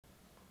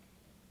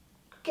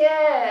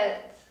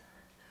Cat!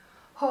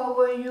 How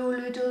are you,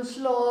 little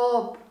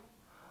slob?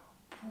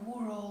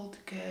 Poor old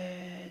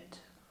cat.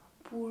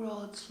 Poor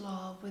old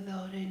slob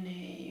without a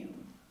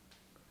name.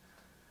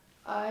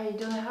 I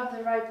don't have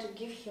the right to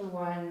give him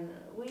one.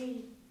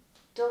 We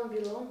don't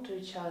belong to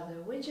each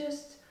other. We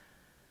just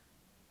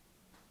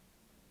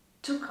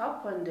took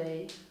up one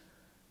day.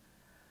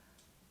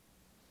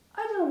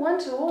 I don't want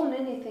to own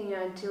anything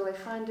until I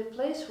find a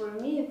place where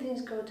me and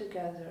things go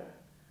together.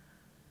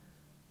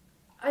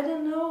 I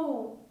don't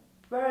know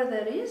where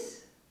that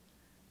is,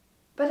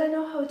 but I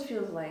know how it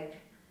feels like.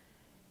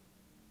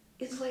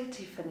 It's like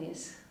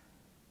Tiffany's.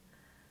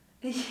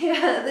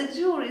 Yeah, the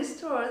jewelry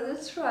store,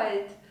 that's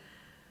right.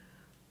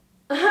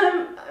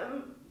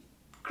 I'm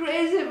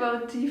crazy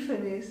about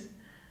Tiffany's.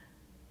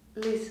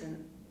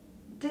 Listen,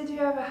 did you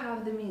ever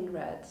have the mean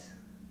rats?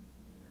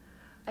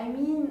 I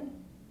mean,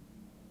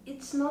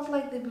 it's not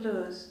like the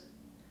blues.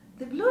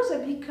 The blues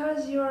are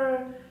because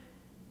you're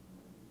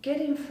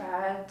getting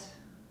fat.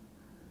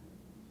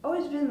 Oh,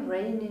 it's been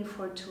raining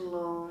for too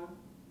long.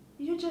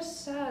 You're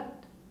just sad,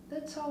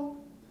 that's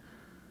all.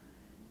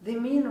 The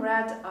mean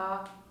rats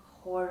are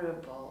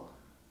horrible.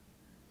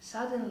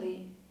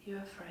 Suddenly,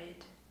 you're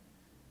afraid.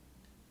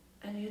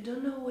 And you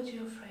don't know what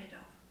you're afraid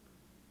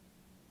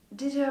of.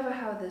 Did you ever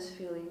have this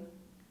feeling?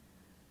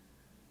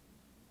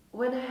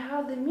 When I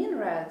have the mean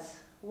rats,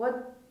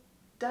 what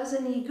does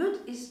any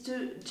good is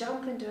to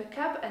jump into a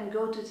cab and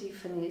go to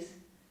Tiffany's.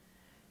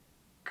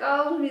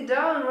 Calm me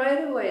down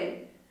right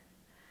away.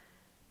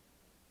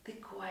 The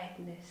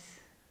quietness,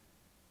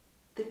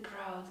 the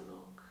proud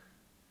look.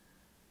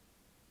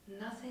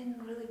 Nothing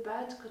really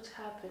bad could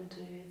happen to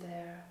you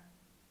there.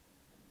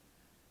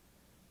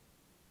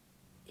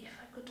 If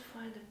I could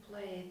find a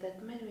place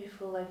that made me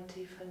feel like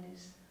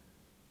Tiffany's,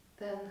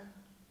 then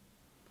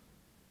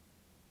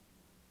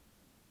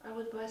I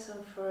would buy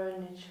some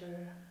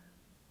furniture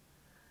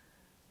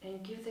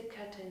and give the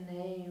cat a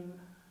name.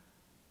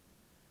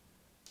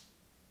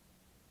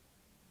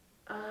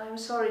 I'm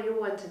sorry, you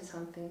wanted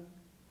something.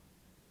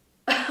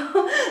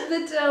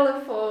 The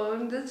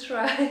telephone, that's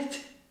right.